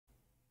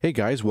Hey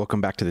guys,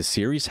 welcome back to the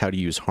series, How to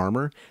Use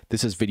Harmor.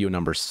 This is video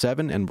number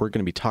 7, and we're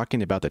going to be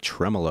talking about the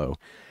Tremolo.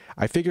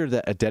 I figured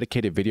that a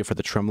dedicated video for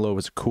the Tremolo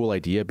was a cool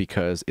idea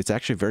because it's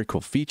actually a very cool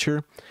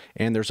feature,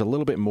 and there's a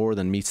little bit more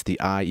than meets the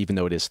eye. Even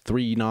though it is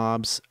 3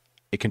 knobs,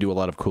 it can do a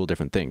lot of cool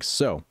different things.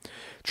 So,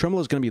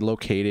 Tremolo is going to be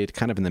located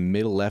kind of in the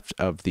middle left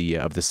of the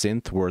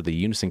synth, where the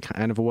unison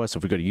kind of was. So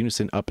if we go to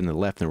unison up in the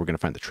left, then we're going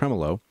to find the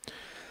Tremolo.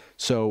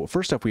 So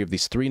first up, we have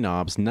these 3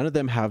 knobs. None of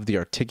them have the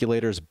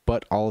articulators,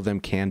 but all of them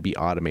can be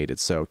automated.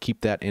 So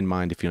keep that in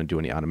mind if you don't do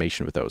any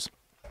automation with those.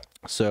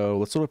 So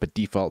let's load up a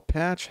default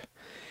patch,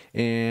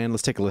 and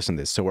let's take a listen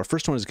to this. So our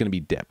first one is going to be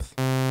depth.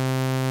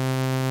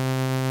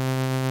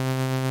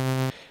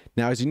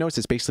 Now, as you notice,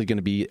 it's basically going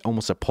to be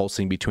almost a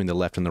pulsing between the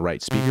left and the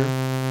right speaker.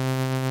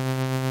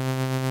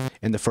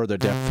 And the further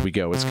depth we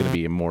go, it's going to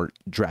be a more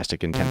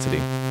drastic intensity.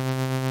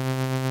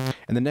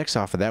 And then next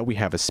off of that, we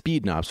have a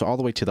speed knob. So all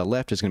the way to the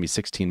left is going to be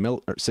 16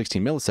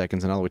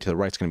 milliseconds, and all the way to the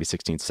right is going to be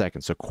 16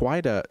 seconds. So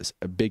quite a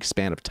big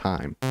span of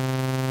time.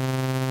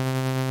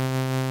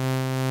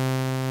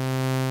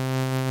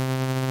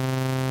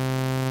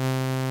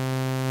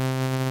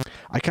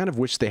 I kind of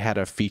wish they had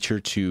a feature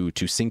to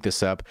sync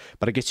this up,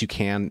 but I guess you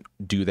can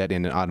do that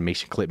in an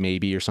automation clip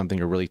maybe or something,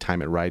 or really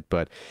time it right.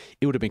 But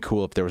it would have been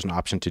cool if there was an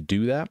option to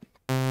do that.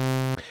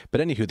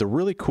 But anywho, the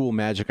really cool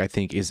magic, I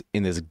think, is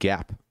in this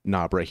gap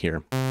knob right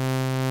here.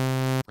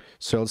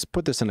 So let's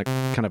put this in a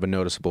kind of a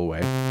noticeable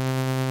way.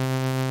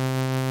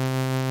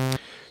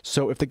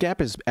 So if the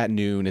gap is at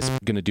noon, it's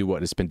going to do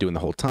what it's been doing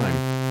the whole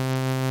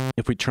time.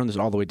 If we turn this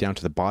all the way down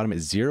to the bottom at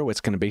 0,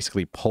 it's going to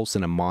basically pulse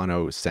in a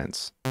mono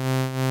sense.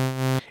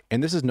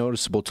 And this is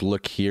noticeable to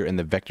look here in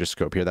the vector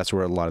scope here. That's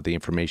where a lot of the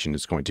information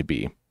is going to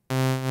be.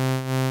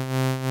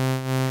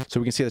 So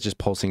we can see that's just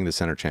pulsing in the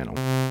center channel.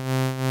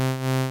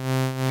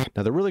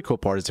 Now, the really cool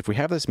part is if we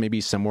have this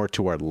maybe somewhere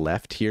to our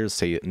left here,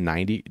 say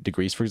 90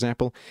 degrees, for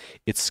example,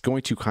 it's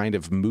going to kind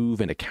of move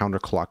in a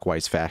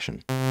counterclockwise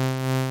fashion.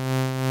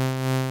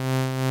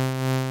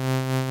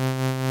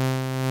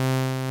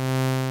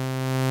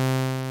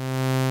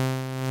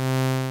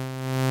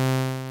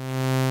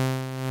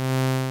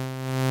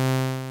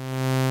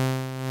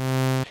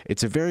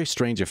 It's a very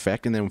strange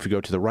effect, and then if we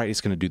go to the right,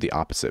 it's going to do the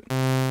opposite.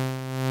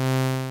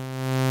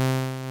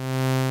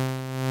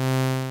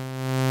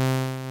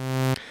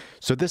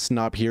 So this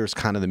knob here is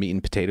kind of the meat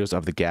and potatoes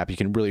of the gap. You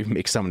can really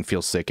make someone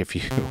feel sick if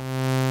you put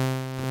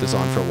this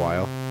on for a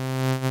while.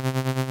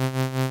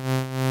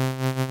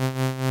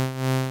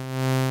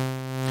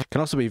 It can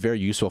also be very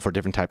useful for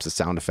different types of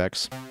sound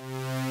effects.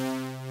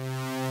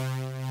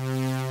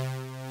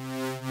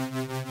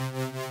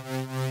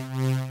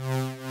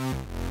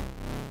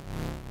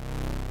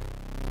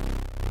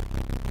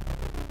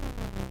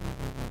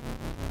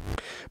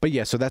 But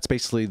yeah, so that's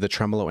basically the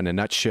Tremolo in a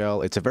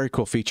nutshell. It's a very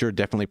cool feature.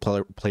 Definitely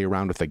play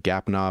around with the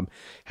gap knob.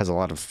 Has a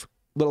lot of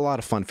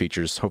fun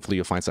features. Hopefully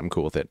you'll find something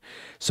cool with it.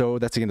 So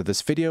that's the end of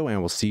this video, and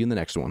we'll see you in the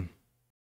next one.